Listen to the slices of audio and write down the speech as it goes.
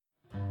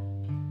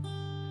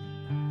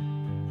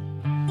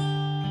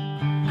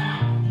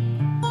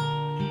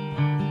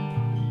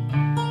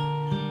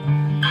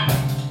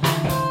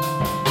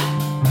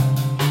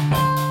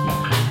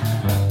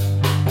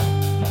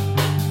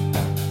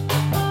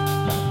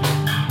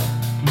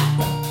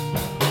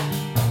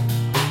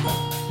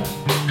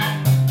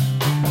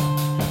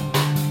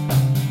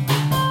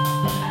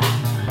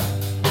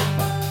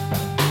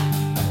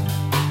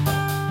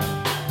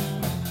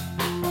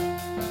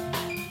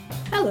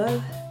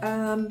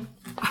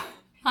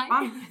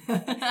Hi.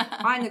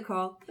 Hi,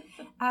 Nicole.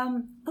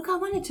 Look, I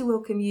wanted to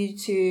welcome you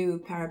to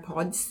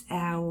Parapods,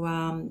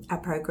 our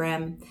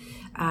program,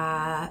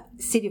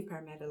 City of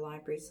Parramatta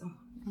Libraries.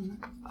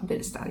 I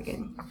better start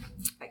again.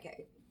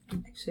 Okay.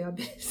 Actually, I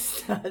better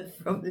start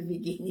from the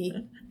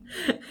beginning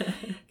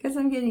because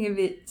I'm getting a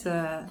bit...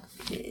 A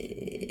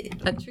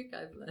trick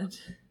I've learned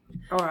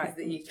All right. is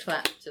that you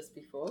clap just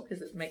before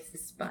because it makes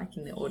this spike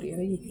in the audio.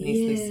 You can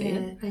easily see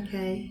it.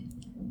 Okay.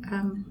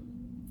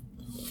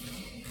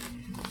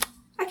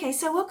 Okay,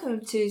 so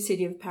welcome to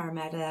City of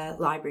Parramatta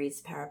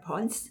Libraries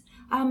Parapods.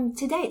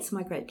 Today it's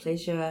my great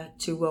pleasure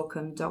to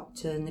welcome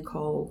Dr.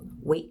 Nicole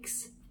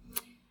Weeks,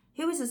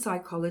 who is a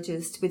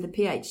psychologist with a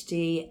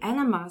PhD and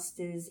a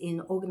Master's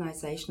in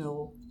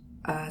Organisational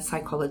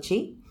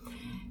Psychology.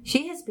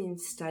 She has been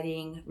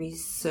studying,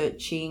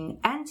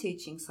 researching and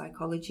teaching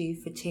psychology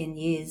for 10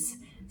 years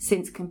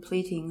since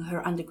completing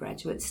her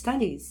undergraduate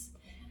studies.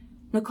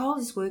 Nicole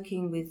is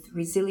working with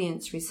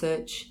resilience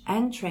research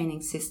and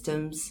training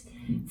systems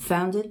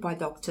founded by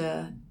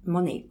Dr.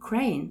 Monique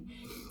Crane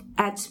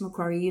at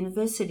Macquarie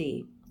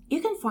University.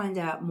 You can find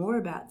out more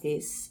about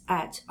this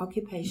at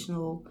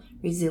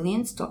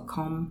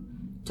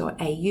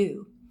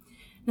occupationalresilience.com.au.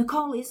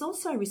 Nicole is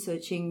also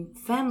researching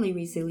family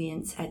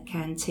resilience at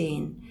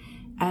Canteen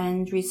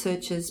and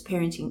researches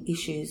parenting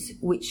issues,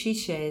 which she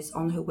shares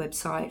on her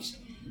website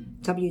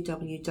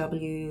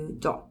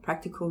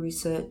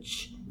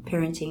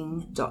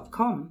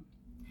www.practicalresearchparenting.com.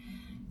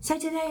 So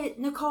today,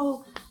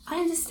 Nicole, I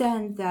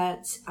understand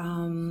that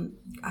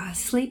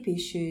sleep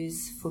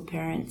issues for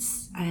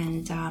parents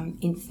and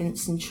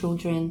infants and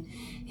children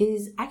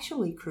is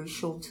actually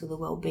crucial to the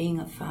well-being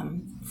of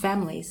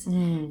families.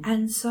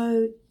 And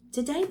so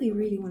today we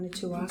really wanted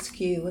to ask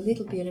you a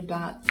little bit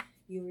about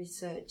your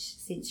research,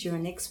 since you're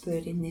an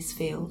expert in this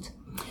field.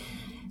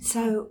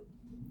 So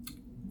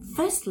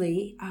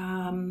firstly,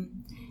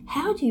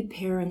 how do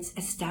parents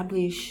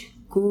establish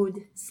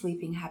good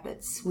sleeping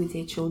habits with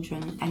their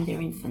children and their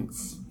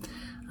infants?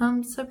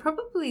 So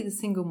probably the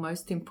single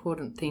most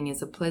important thing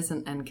is a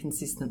pleasant and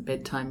consistent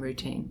bedtime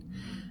routine.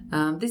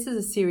 This is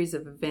a series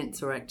of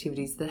events or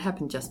activities that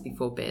happen just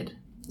before bed.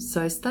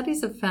 So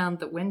studies have found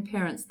that when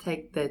parents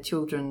take their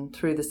children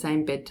through the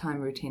same bedtime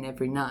routine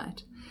every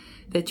night,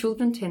 their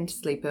children tend to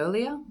sleep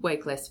earlier,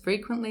 wake less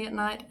frequently at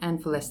night and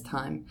for less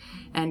time,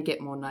 and get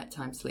more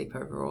nighttime sleep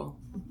overall.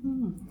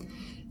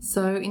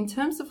 So in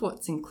terms of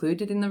what's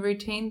included in the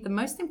routine, the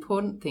most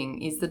important thing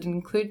is that it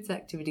includes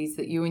activities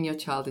that you and your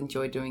child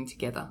enjoy doing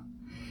together.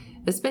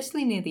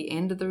 Especially near the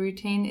end of the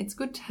routine, it's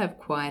good to have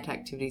quiet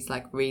activities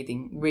like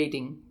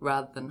reading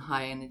rather than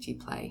high energy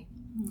play.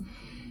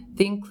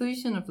 The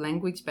inclusion of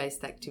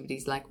language-based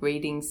activities like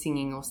reading,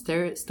 singing or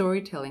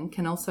storytelling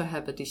can also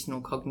have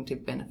additional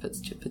cognitive benefits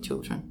for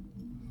children.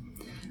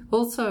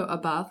 Also, a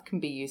bath can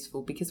be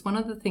useful because one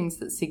of the things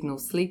that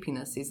signals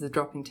sleepiness is the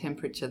drop in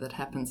temperature that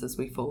happens as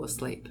we fall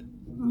asleep.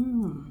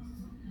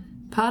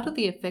 Part of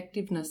the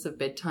effectiveness of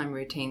bedtime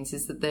routines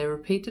is that their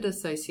repeated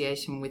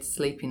association with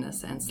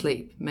sleepiness and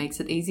sleep makes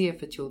it easier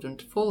for children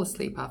to fall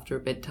asleep after a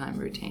bedtime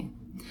routine.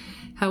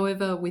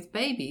 However, with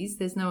babies,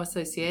 there's no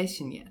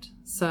association yet,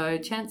 so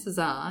chances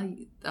are,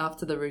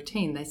 after the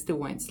routine, they still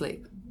won't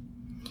sleep.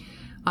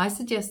 I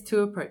suggest two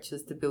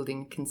approaches to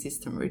building a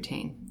consistent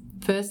routine.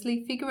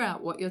 Firstly, figure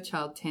out what your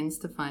child tends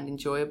to find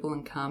enjoyable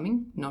and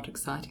calming, not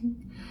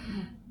exciting.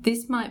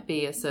 This might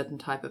be a certain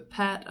type of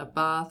pat, a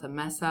bath, a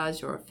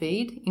massage, or a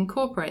feed.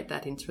 Incorporate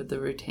that into the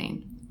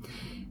routine.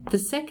 The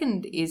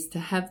second is to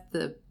have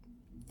a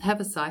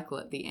cycle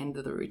at the end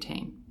of the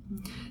routine.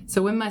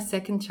 So when my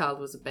second child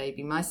was a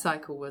baby, my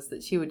cycle was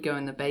that she would go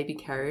in the baby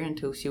carrier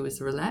until she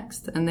was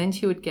relaxed, and then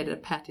she would get a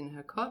pat in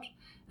her cot,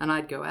 and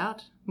I'd go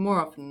out.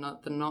 More often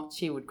than not,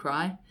 she would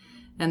cry,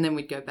 and then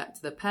we'd go back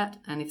to the pat,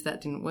 and if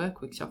that didn't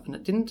work, which often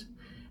it didn't,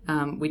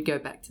 we'd go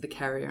back to the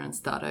carrier and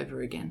start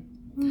over again.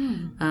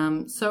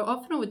 So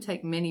often it would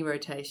take many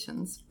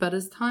rotations, but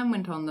as time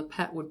went on, the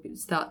pat would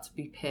start to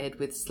be paired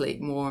with sleep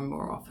more and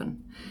more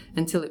often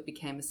until it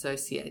became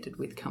associated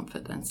with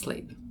comfort and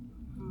sleep.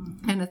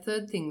 And a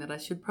third thing that I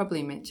should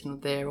probably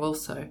mention there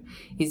also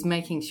is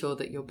making sure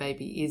that your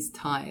baby is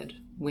tired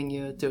when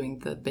you're doing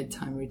the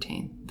bedtime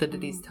routine, that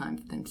it is time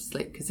for them to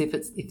sleep, because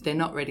if they're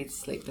not ready to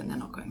sleep, then they're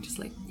not going to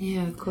sleep.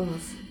 Yeah, of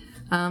course.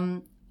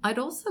 I'd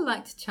also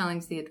like to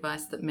challenge the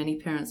advice that many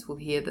parents will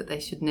hear that they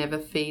should never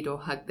feed or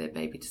hug their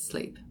baby to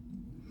sleep.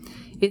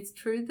 It's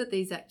true that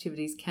these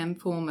activities can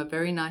form a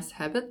very nice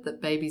habit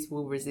that babies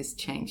will resist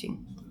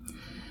changing.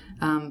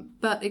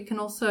 But it can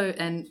also,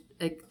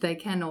 they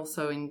can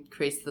also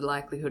increase the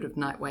likelihood of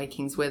night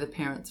wakings where the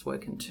parents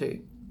woken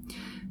too.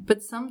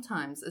 But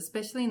sometimes,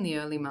 especially in the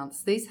early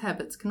months, these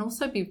habits can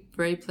also be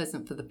very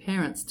pleasant for the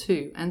parents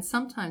too, and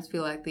sometimes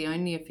feel like the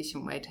only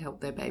efficient way to help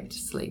their baby to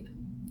sleep.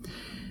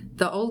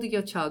 The older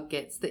your child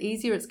gets, the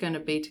easier it's going to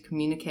be to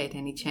communicate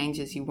any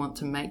changes you want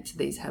to make to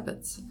these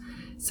habits.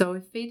 So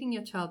if feeding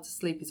your child to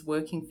sleep is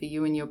working for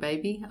you and your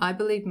baby, I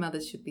believe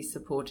mothers should be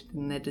supported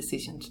in their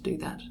decision to do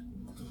that.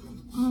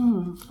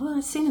 Well,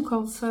 I see,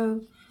 Nicole,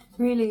 so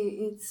really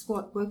it's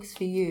what works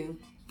for you.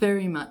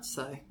 Very much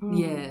so.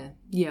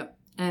 Yep.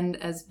 And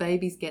as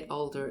babies get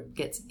older, it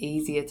gets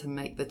easier to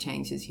make the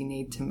changes you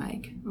need to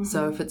make.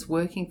 So if it's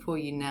working for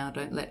you now,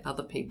 don't let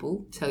other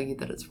people tell you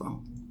that it's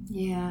wrong.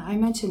 Yeah, I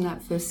imagine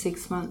that first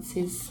 6 months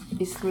is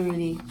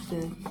really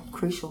the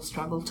crucial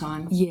struggle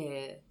time.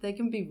 Yeah, they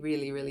can be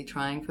really, really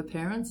trying for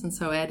parents, and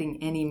so adding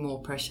any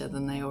more pressure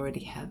than they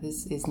already have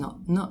is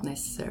not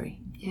necessary.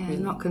 Yeah,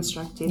 really. Not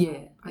constructive.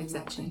 Yeah,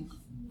 exactly.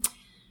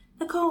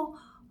 Nicole,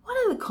 what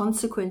are the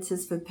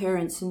consequences for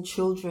parents and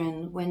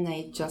children when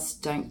they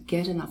just don't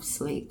get enough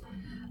sleep?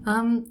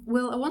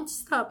 Well, I want to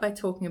start by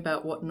talking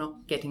about what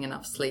not getting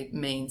enough sleep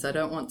means. I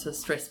don't want to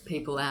stress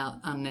people out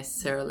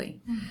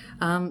unnecessarily.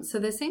 So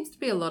there seems to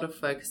be a lot of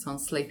focus on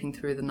sleeping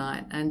through the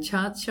night and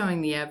charts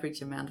showing the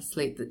average amount of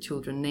sleep that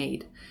children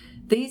need.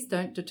 These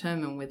don't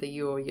determine whether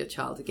you or your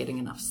child are getting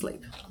enough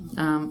sleep.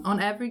 On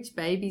average,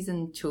 babies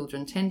and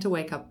children tend to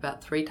wake up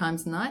about 3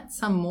 times a night,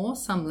 some more,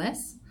 some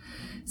less.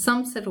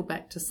 Some settle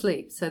back to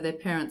sleep, so their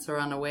parents are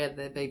unaware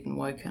they've even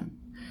woken.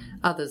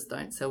 Others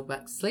don't settle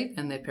back to sleep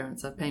and their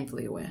parents are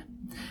painfully aware.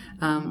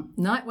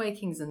 Night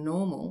wakings are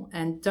normal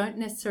and don't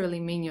necessarily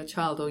mean your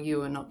child or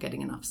you are not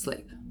getting enough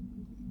sleep.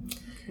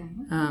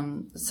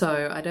 Okay.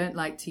 So I don't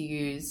like to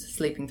use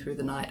sleeping through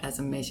the night as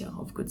a measure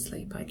of good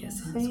sleep, I guess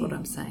is what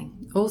I'm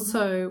saying.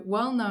 Also,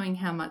 while knowing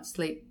how much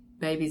sleep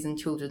babies and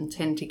children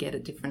tend to get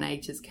at different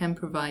ages can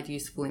provide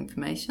useful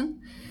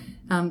information,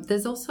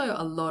 there's also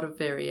a lot of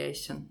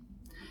variation.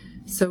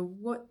 So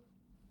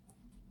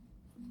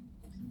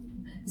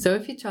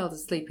if your child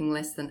is sleeping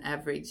less than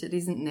average, it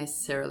isn't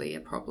necessarily a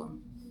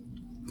problem.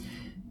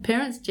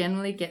 Parents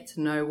generally get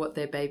to know what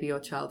their baby or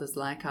child is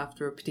like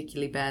after a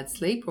particularly bad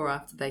sleep or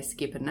after they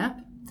skip a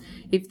nap.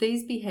 If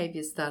these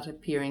behaviours start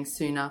appearing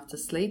soon after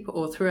sleep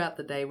or throughout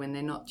the day when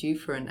they're not due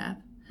for a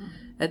nap,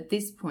 at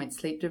this point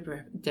sleep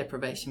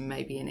deprivation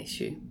may be an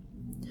issue.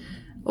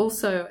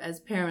 Also, as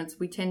parents,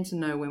 we tend to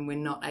know when we're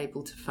not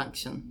able to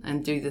function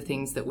and do the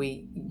things that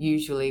we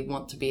usually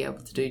want to be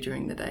able to do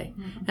during the day.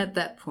 At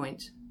that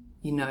point,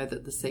 you know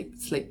that the sleep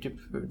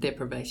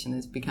deprivation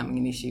is becoming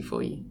an issue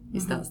for you. You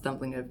start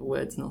stumbling over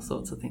words and all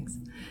sorts of things.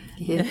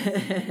 Yes,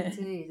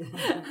 indeed.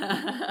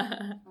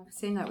 I've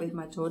seen that with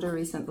my daughter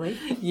recently.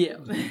 Yeah.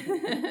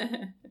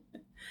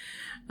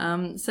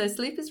 So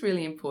sleep is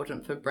really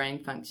important for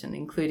brain function,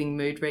 including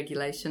mood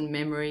regulation,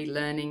 memory,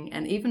 learning,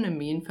 and even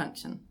immune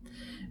function.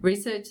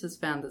 Research has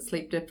found that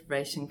sleep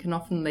deprivation can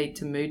often lead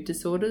to mood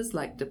disorders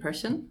like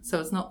depression,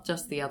 so it's not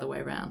just the other way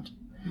around.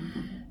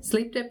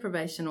 Sleep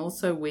deprivation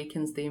also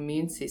weakens the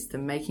immune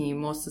system, making you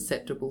more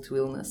susceptible to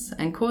illness,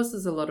 and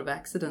causes a lot of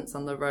accidents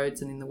on the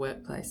roads and in the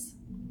workplace.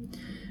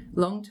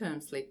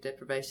 Long-term sleep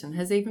deprivation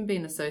has even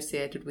been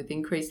associated with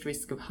increased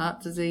risk of heart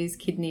disease,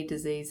 kidney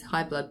disease,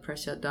 high blood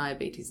pressure,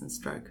 diabetes and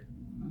stroke.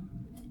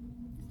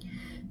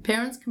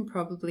 Parents can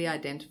probably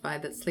identify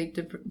that sleep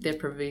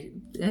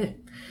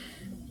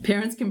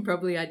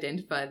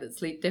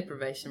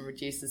deprivation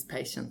reduces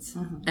patience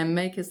and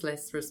make us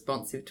less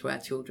responsive to our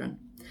children.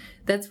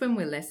 That's when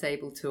we're less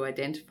able to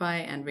identify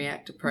and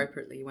react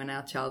appropriately when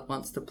our child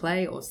wants to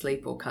play or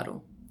sleep or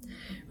cuddle.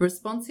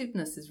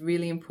 Responsiveness is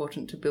really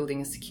important to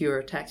building a secure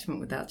attachment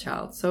with our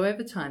child, so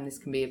over time this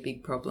can be a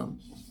big problem.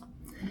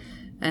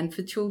 And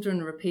for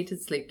children,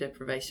 repeated sleep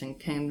deprivation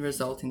can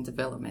result in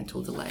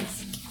developmental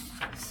delays.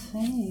 I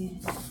see.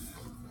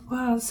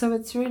 Wow, so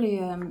it's really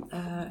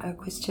a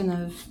question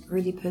of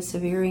really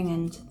persevering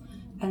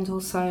and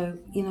also,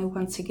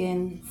 once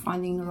again,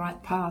 finding the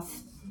right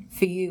path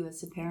for you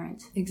as a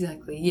parent.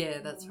 Exactly, yeah,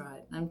 that's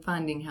right. And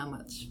finding how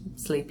much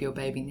sleep your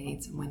baby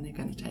needs and when they're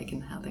going to take it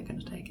and how they're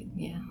going to take it,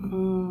 yeah.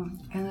 And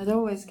it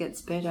always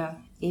gets better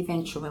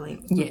eventually.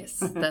 Yes,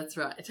 that's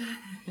right.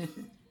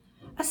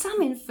 Are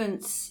some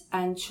infants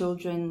and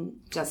children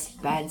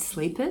just bad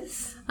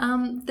sleepers?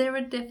 There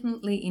are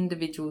definitely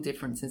individual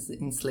differences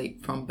in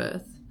sleep from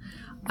birth.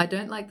 I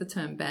don't like the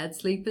term bad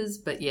sleepers,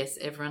 but yes,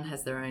 everyone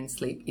has their own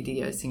sleep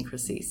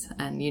idiosyncrasies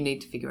and you need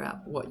to figure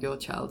out what your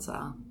child's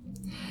are.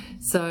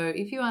 So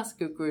if you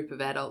ask a group of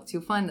adults,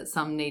 you'll find that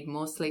some need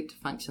more sleep to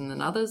function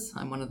than others.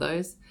 I'm one of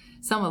those.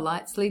 Some are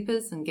light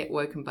sleepers and get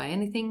woken by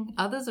anything.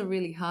 Others are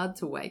really hard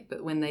to wake,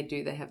 but when they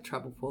do, they have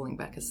trouble falling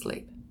back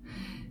asleep.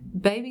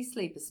 Baby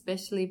sleep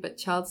especially, but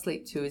child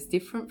sleep too, is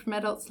different from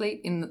adult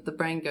sleep in that the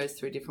brain goes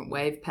through different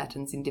wave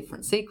patterns in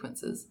different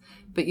sequences.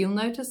 But you'll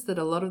notice that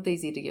a lot of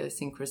these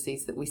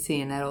idiosyncrasies that we see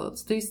in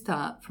adults do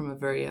start from a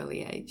very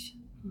early age.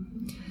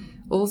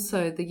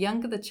 Also, the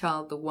younger the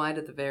child, the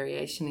wider the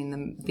variation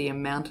in the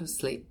amount of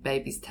sleep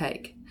babies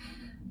take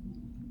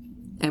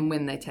and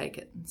when they take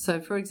it. So,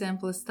 for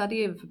example, a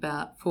study of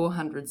about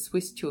 400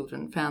 Swiss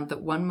children found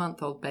that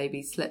 1-month-old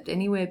babies slept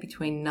anywhere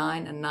between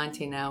 9 and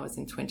 19 hours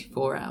in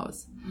 24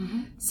 hours.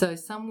 So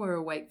some were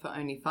awake for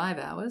only 5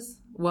 hours,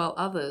 while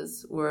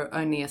others were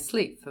only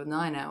asleep for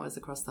 9 hours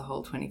across the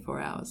whole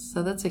 24 hours.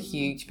 So that's a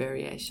huge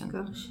variation.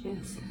 Gosh,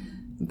 yes.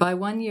 By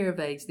 1 year of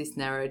age, this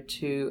narrowed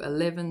to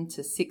 11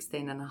 to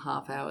 16 and a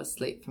half hours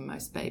sleep for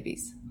most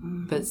babies.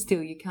 But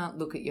still, you can't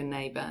look at your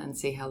neighbour and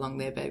see how long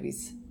their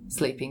babies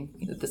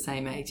sleeping at the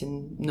same age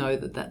and know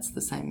that that's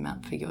the same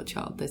amount for your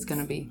child. There's going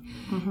to be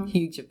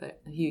huge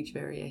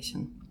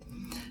variation.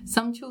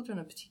 Some children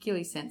are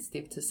particularly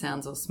sensitive to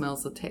sounds or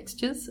smells or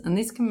textures, and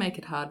this can make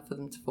it hard for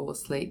them to fall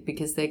asleep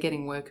because they're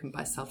getting woken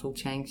by subtle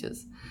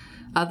changes.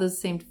 Others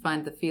seem to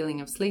find the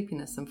feeling of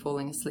sleepiness and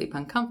falling asleep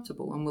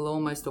uncomfortable and will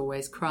almost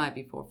always cry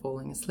before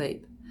falling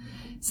asleep.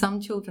 Some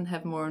children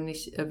have more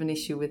of an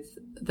issue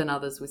than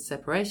others with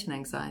separation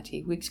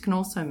anxiety, which can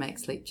also make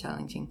sleep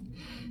challenging.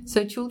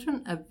 So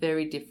children are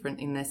very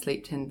different in their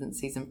sleep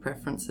tendencies and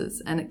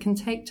preferences, and it can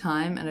take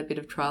time and a bit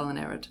of trial and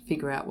error to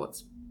figure out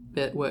what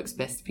works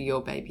best for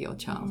your baby or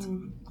child.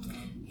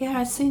 Yeah,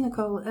 I see,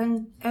 Nicole,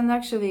 and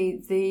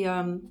actually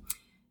the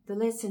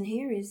lesson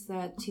here is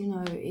that,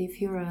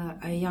 if you're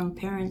a young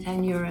parent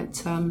and you're at,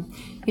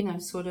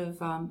 sort of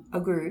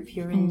a group,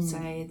 you're in,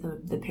 say,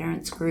 the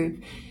parents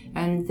group,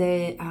 and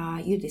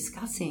you're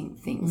discussing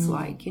things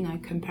like,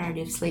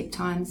 comparative sleep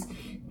times,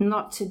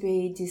 not to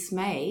be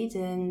dismayed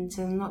and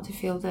not to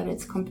feel that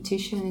it's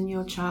competition and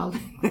your child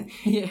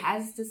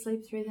has to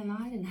sleep through the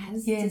night and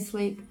has to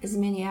sleep as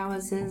many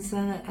hours as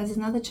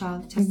another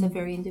child. Just a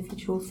very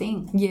individual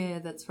thing. Yeah,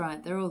 that's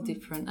right. They're all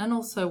different. And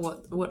also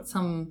what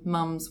some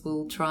mums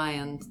will try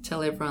and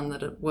tell everyone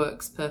that it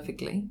works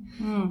perfectly.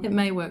 It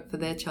may work for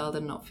their child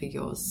and not for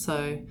yours.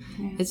 So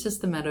it's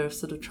just a matter of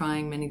sort of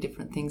trying many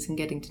different things and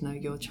getting to know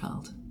your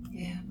child.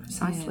 Yeah,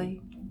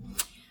 precisely.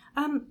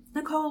 Yeah.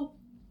 Nicole,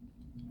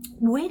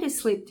 where do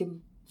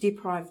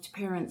sleep-deprived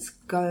parents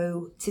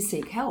go to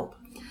seek help?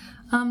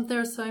 There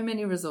are so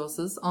many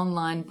resources,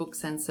 online,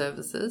 books and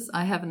services.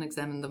 I haven't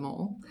examined them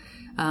all.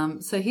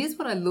 So here's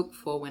what I look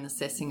for when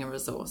assessing a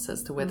resource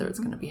as to whether it's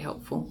going to be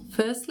helpful.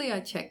 Firstly, I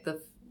check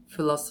the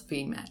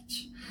philosophy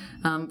match.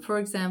 For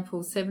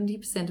example,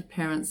 70% of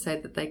parents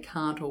say that they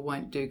can't or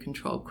won't do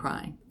controlled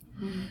crying.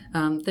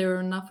 There are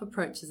enough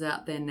approaches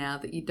out there now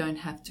that you don't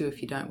have to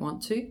if you don't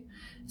want to.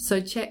 So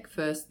check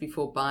first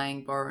before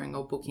buying, borrowing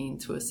or booking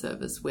into a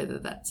service whether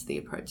that's the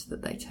approach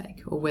that they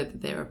take or whether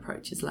their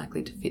approach is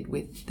likely to fit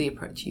with the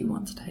approach you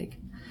want to take.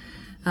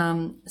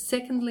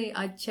 Secondly,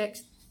 I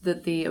checked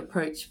that the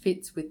approach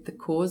fits with the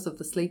cause of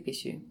the sleep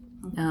issue.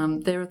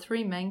 There are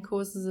three main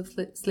causes of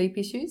sleep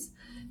issues: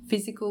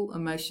 physical,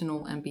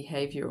 emotional and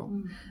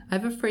behavioural. I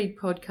have a free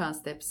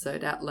podcast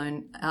episode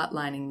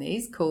outlining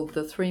these called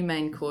The Three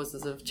Main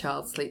Causes of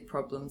Child Sleep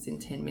Problems in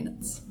 10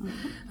 Minutes.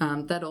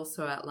 That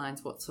also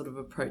outlines what sort of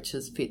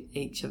approaches fit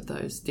each of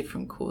those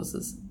different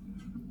causes.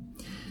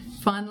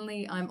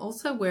 Finally, I'm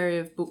also wary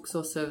of books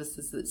or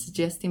services that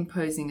suggest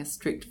imposing a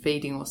strict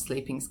feeding or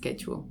sleeping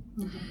schedule.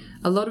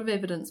 A lot of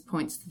evidence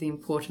points to the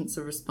importance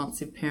of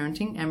responsive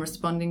parenting, and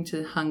responding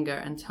to hunger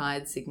and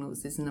tired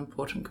signals is an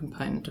important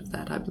component of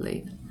that, I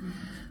believe.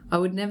 I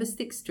would never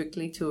stick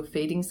strictly to a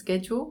feeding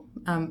schedule,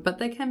 but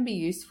they can be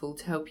useful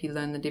to help you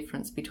learn the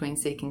difference between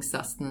seeking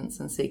sustenance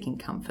and seeking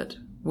comfort,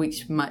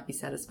 which might be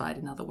satisfied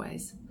in other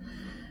ways.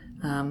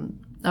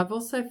 I've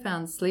also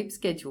found sleep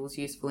schedules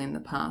useful in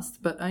the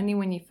past, but only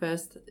when they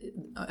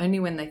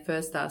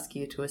first ask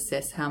you to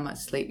assess how much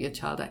sleep your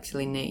child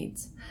actually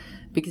needs,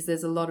 because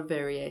there's a lot of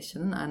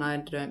variation, and I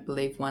don't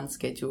believe one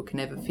schedule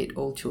can ever fit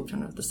all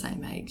children of the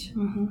same age.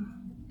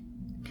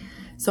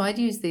 So I'd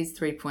use these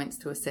 3 points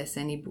to assess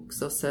any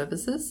books or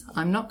services.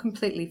 I'm not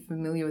completely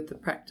familiar with the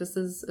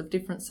practices of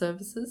different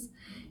services.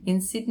 In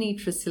Sydney,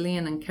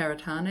 Tresillian and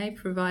Karatane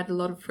provide a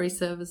lot of free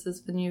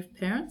services for new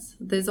parents.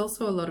 There's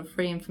also a lot of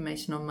free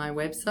information on my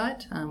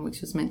website,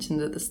 which was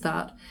mentioned at the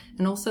start,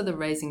 and also the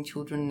Raising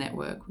Children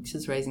Network, which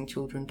is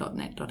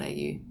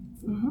raisingchildren.net.au.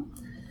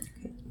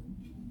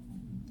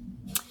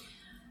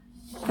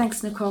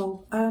 Thanks,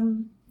 Nicole.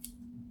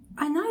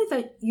 I know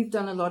that you've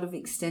done a lot of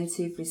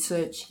extensive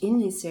research in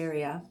this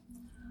area.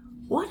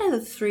 What are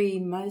the 3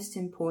 most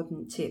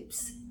important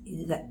tips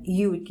that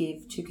you would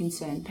give to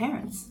concerned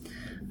parents?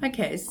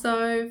 Okay,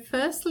 so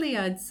firstly,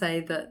 I'd say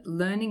that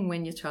learning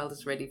when your child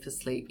is ready for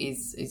sleep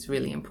is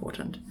really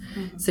important.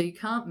 So you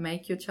can't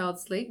make your child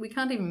sleep. We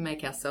can't even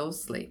make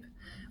ourselves sleep.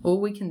 All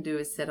we can do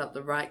is set up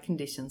the right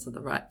conditions at the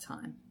right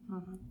time.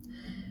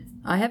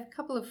 I have a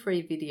couple of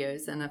free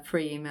videos and a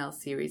free email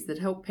series that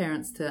help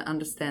parents to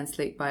understand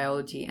sleep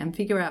biology and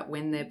figure out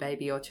when their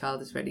baby or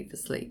child is ready for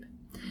sleep.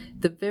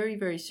 The very,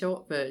 very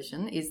short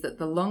version is that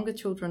the longer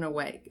children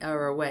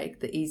are awake,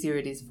 the easier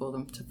it is for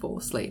them to fall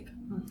asleep.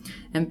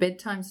 And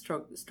bedtime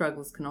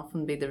struggles can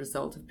often be the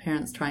result of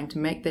parents trying to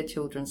make their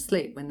children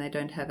sleep when they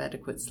don't have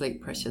adequate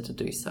sleep pressure to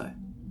do so.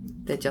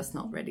 They're just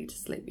not ready to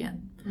sleep yet.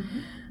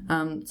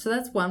 So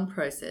that's one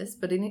process,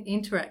 but it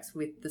interacts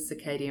with the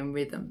circadian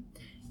rhythm.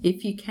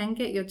 If you can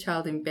get your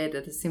child in bed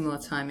at a similar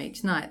time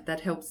each night, that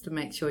helps to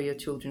make sure your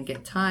children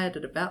get tired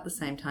at about the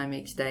same time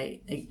each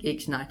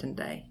night and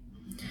day.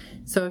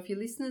 So if your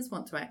listeners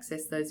want to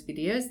access those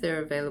videos,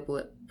 they're available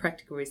at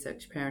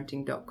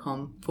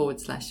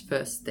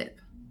practicalresearchparenting.com/first step.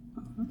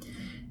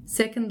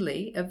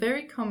 Secondly, a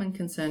very common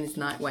concern is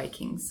night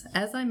wakings.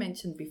 As I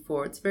mentioned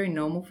before, it's very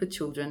normal for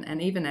children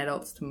and even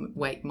adults to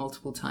wake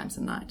multiple times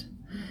a night.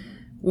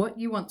 What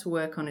you want to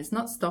work on is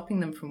not stopping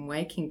them from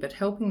waking, but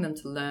helping them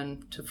to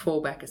learn to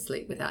fall back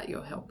asleep without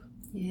your help.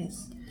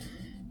 Yes.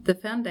 The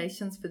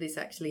foundations for this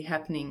actually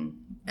happen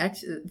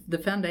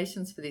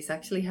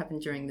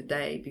during the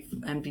day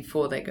and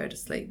before they go to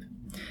sleep.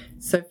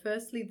 So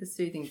firstly, the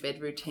soothing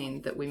bed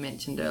routine that we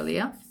mentioned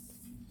earlier.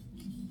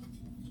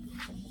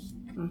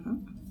 Mm-hmm.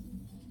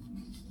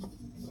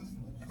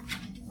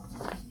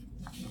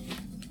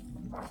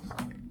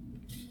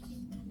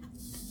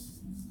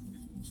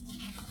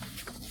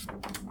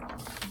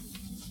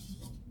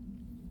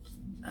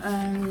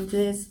 And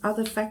there's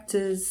other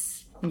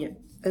factors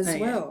as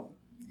well.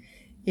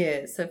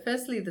 Yeah, so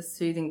firstly, the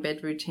soothing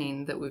bed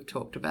routine that we've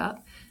talked about.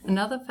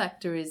 Another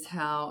factor is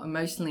how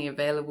emotionally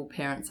available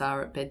parents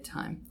are at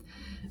bedtime.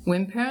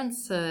 When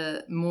parents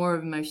are more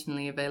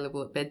emotionally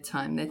available at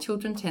bedtime, their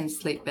children tend to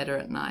sleep better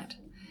at night.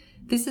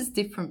 This is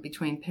different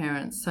between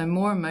parents, so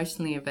more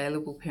emotionally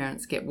available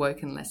parents get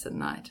woken less at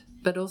night,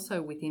 but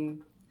also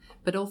within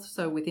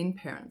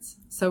parents.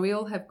 So we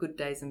all have good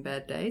days and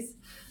bad days.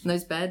 And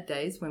those bad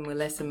days, when we're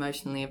less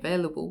emotionally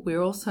available,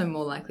 we're also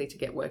more likely to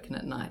get woken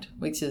at night,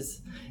 which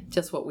is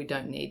just what we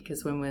don't need,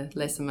 because when we're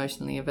less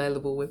emotionally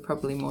available, we're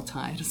probably more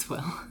tired as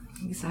well.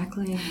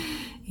 Exactly.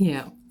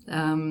 Yeah.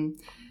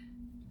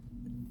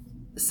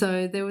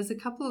 So there were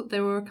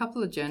a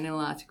couple of journal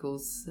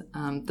articles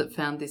that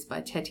found this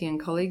by Chetty and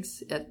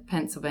colleagues at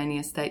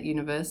Pennsylvania State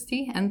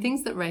University, and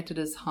things that rated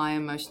as high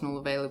emotional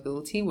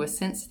availability were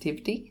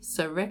sensitivity,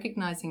 so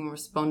recognizing and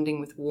responding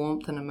with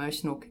warmth and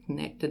emotional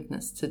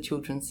connectedness to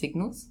children's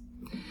signals;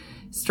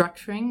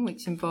 structuring,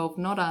 which involved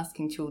not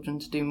asking children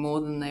to do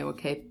more than they were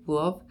capable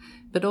of,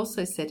 but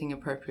also setting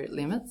appropriate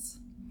limits;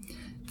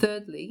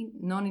 thirdly,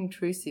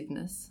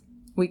 non-intrusiveness,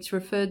 which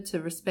referred to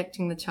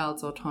respecting the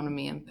child's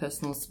autonomy and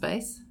personal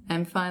space;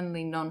 and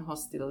finally,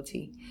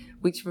 non-hostility,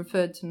 which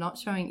referred to not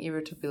showing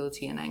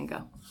irritability and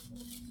anger.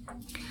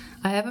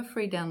 I have a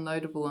free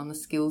downloadable on the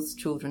skills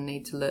children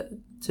need to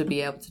learn to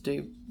be able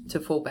to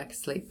fall back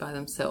asleep by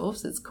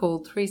themselves. It's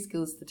called 3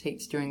 Skills to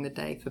Teach During the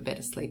Day for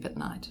Better Sleep at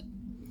Night.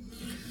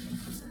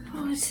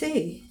 Oh, I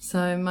see.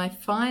 So my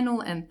final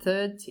and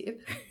third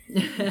tip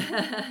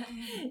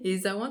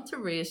is I want to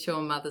reassure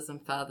mothers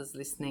and fathers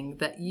listening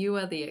that you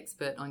are the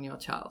expert on your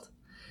child.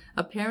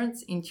 A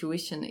parent's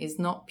intuition is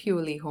not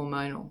purely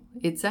hormonal.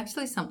 It's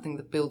actually something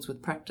that builds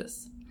with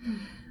practice.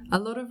 A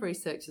lot of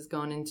research has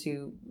gone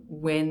into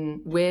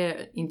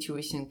where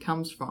intuition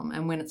comes from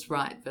and when it's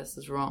right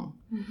versus wrong.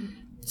 Mm-hmm.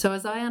 So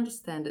as I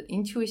understand it,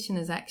 intuition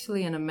is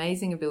actually an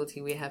amazing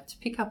ability we have to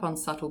pick up on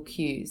subtle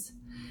cues.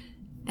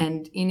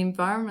 And in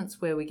environments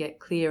where we get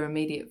clear,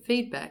 immediate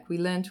feedback, we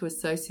learn to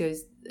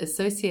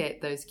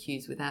associate those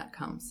cues with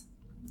outcomes.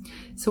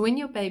 So when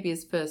your baby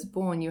is first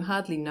born, you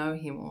hardly know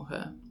him or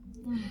her.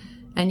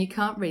 And you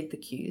can't read the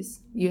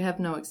cues. You have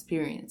no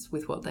experience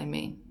with what they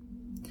mean.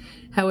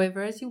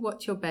 However, as you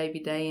watch your baby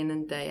day in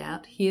and day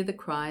out, hear the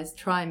cries,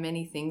 try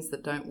many things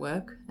that don't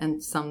work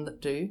and some that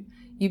do,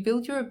 you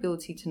build your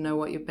ability to know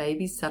what your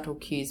baby's subtle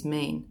cues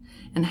mean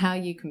and how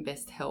you can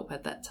best help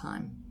at that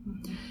time.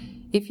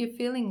 If you're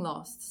feeling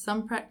lost,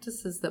 some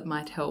practices that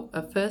might help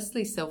are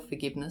firstly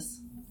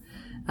self-forgiveness,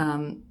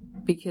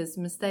 because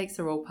mistakes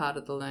are all part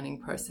of the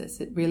learning process.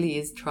 It really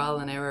is trial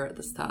and error at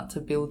the start to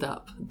build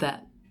up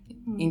that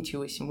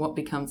intuition, what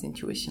becomes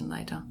intuition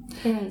later.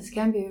 Parents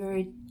can be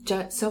very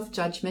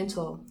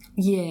self-judgmental.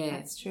 Yeah,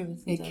 that's true.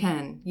 It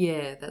can.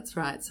 Yeah, that's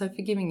right. So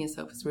forgiving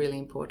yourself is really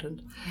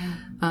important.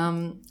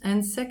 Yeah.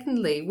 And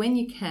secondly, when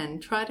you can,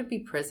 try to be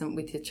present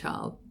with your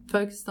child,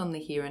 focused on the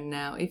here and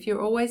now. If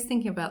you're always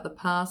thinking about the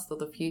past or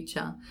the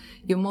future,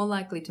 you're more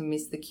likely to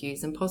miss the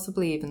cues and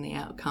possibly even the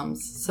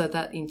outcomes, so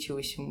that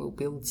intuition will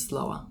build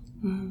slower.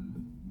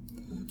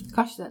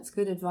 Gosh, that's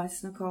good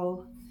advice,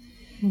 Nicole.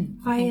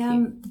 Thank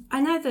you. I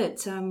know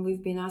that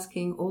we've been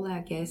asking all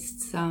our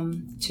guests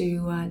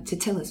to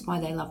tell us why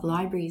they love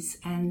libraries,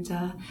 and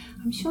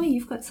I'm sure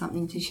you've got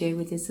something to share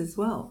with us as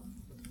well.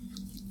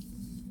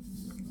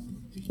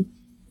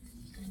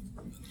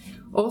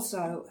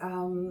 Also,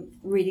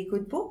 really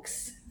good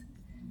books.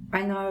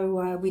 I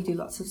know we do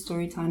lots of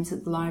story times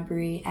at the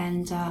library,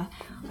 and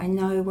I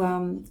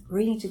know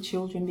reading to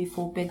children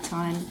before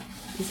bedtime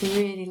is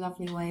a really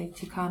lovely way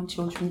to calm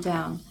children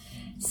down.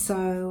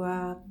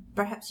 So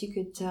perhaps you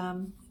could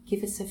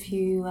give us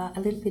a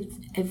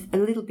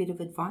little bit of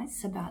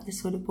advice about the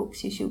sort of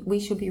books we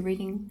should be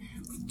reading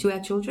to our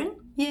children.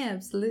 Yeah,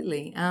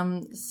 absolutely.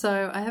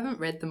 So I haven't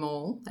read them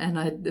all,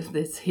 and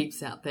there's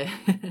heaps out there.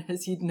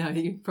 As you'd know,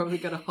 you've probably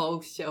got a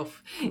whole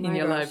shelf in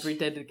your library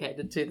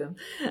dedicated to them.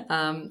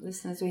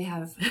 Listeners, we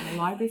have a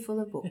library full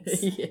of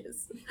books.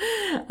 Yes.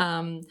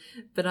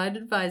 But I'd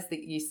advise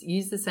that you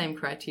use the same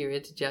criteria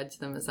to judge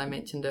them, as I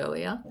mentioned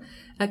earlier.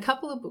 A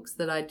couple of books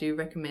that I do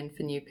recommend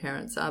for new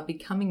parents are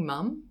Becoming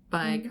Mum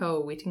by Koa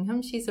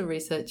Whittingham. She's a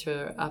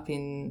researcher up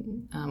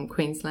in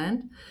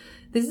Queensland.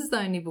 This is the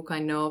only book I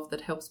know of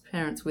that helps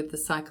parents with the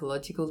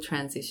psychological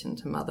transition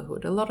to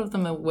motherhood. A lot of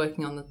them are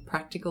working on the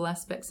practical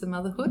aspects of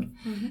motherhood,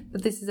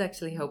 but this is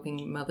actually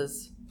helping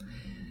mothers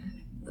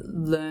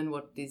learn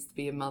what it is to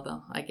be a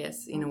mother, I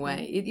guess, in a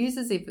way. It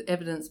uses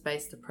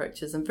evidence-based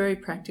approaches and very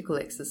practical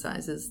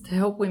exercises to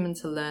help women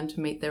to learn to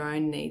meet their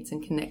own needs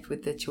and connect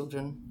with their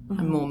children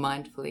more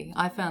mindfully.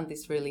 I found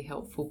this really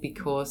helpful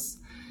because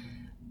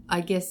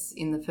I guess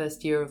in the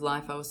first year of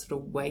life I was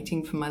sort of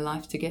waiting for my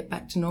life to get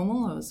back to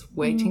normal. I was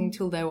waiting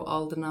till they were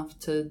old enough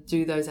to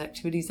do those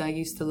activities I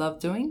used to love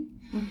doing.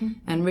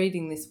 And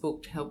reading this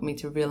book helped me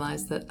to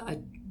realise that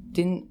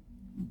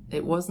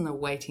it wasn't a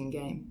waiting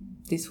game.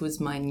 This was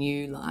my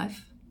new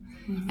life,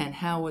 and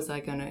how was I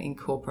going to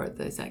incorporate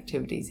those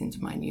activities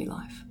into my new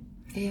life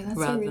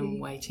rather than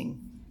waiting?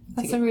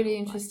 That's a really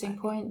interesting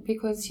point,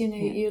 because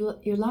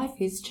your life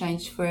is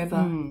changed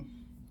forever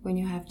when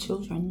you have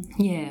children.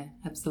 Yeah,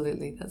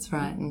 absolutely, that's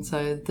right. And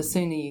so the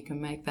sooner you can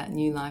make that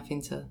new life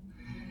into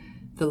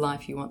the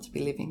life you want to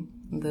be living,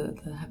 the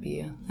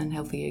happier and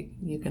healthier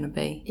you're going to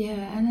be.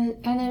 Yeah, and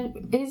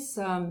it is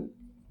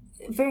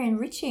very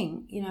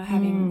enriching,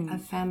 having a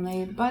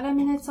family. But I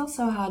mean, it's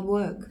also hard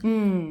work.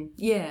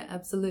 Yeah,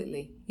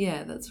 absolutely.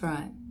 Yeah, that's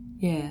right.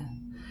 Yeah.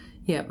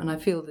 And I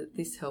feel that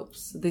this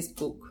helps. This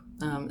book,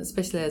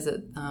 especially as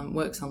it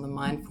works on the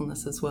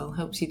mindfulness as well,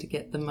 helps you to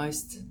get the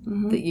most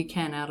that you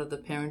can out of the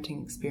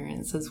parenting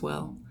experience as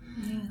well.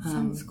 Yeah,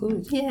 sounds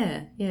good.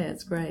 Yeah,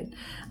 it's great.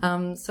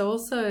 So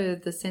also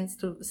the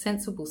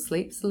Sensible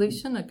Sleep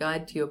Solution, A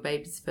Guide to Your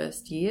Baby's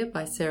First Year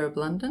by Sarah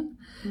Blunden.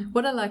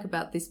 What I like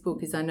about this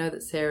book is I know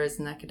that Sarah is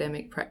an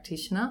academic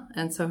practitioner,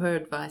 and so her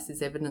advice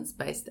is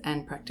evidence-based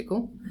and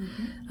practical.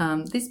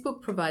 This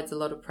book provides a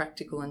lot of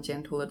practical and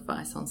gentle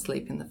advice on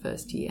sleep in the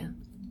first year.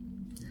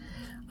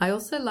 I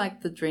also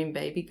like the Dream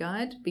Baby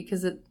Guide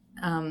because it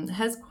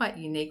has quite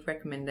unique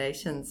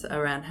recommendations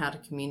around how to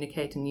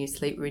communicate a new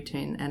sleep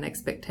routine and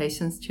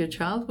expectations to your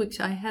child, which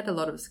I had a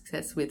lot of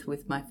success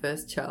with my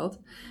first child,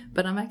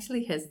 but I'm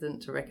actually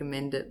hesitant to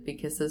recommend it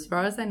because as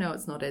far as I know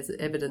it's not as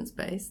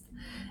evidence-based,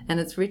 and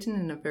it's written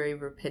in a very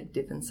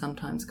repetitive and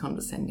sometimes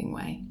condescending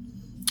way.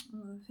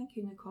 Thank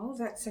you, Nicole.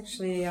 That's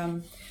actually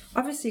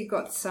obviously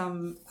got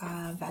some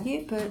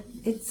value, but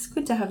it's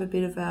good to have a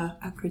bit of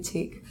a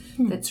critique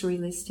that's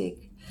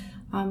realistic.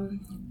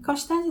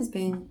 Gosh, that has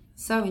been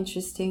so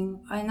interesting.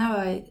 I know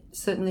I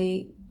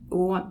certainly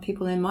want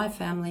people in my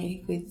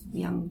family with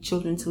young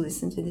children to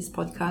listen to this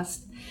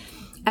podcast.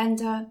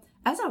 And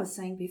as I was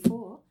saying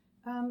before,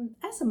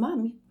 as a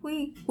mum,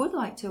 we would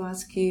like to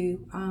ask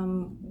you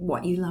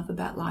what you love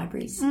about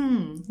libraries.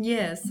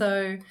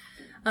 So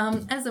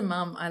as a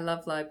mum, I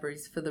love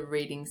libraries for the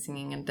reading,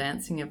 singing and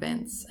dancing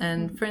events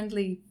and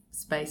friendly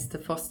space to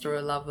foster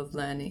a love of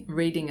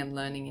reading and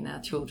learning in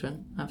our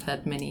children. I've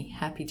had many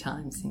happy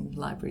times in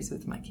libraries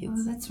with my kids.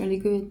 Oh, that's really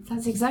good.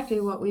 That's exactly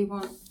what we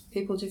want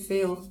people to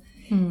feel,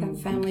 and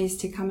families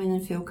to come in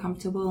and feel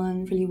comfortable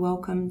and really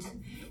welcomed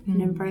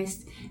and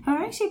embraced. And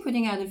we're actually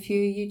putting out a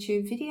few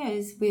YouTube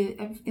videos,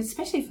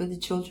 especially for the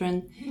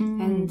children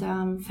and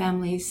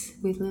families,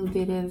 with a little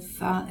bit of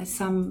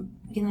some,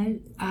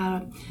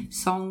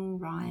 song,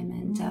 rhyme,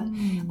 and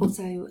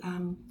also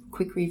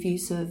quick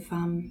reviews of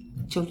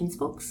children's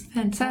books.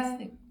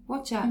 Fantastic. So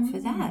watch out for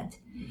that.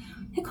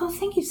 Nicole,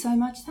 thank you so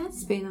much.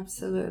 That's been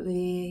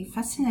absolutely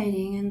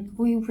fascinating, and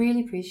we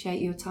really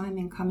appreciate your time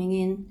and coming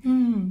in.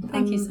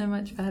 Thank you so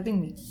much for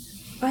having me.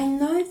 I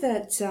know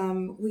that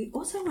we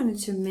also wanted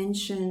to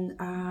mention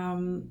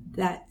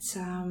that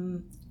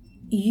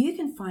you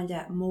can find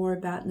out more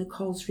about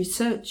Nicole's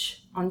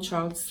research on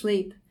child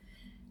sleep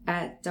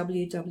at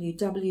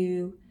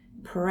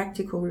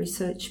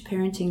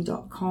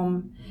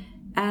www.practicalresearchparenting.com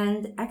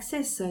and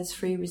access those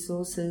free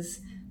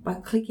resources by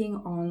clicking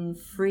on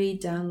free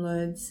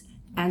downloads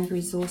and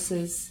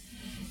resources.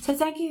 So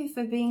thank you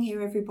for being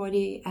here,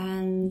 everybody,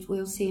 and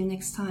we'll see you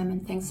next time.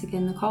 And thanks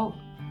again, Nicole.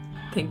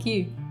 Thank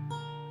you.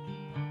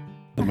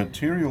 The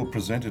material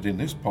presented in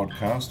this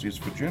podcast is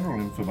for general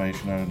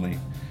information only.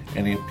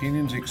 Any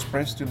opinions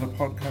expressed in the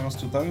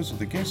podcast are those of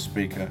the guest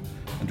speaker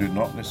and do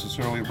not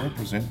necessarily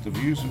represent the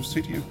views of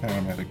City of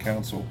Parramatta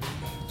Council.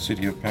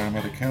 City of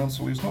Parramatta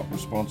Council is not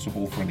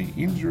responsible for any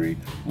injury,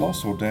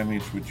 loss or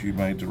damage which you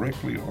may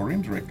directly or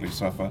indirectly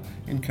suffer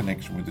in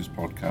connection with this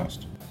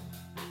podcast.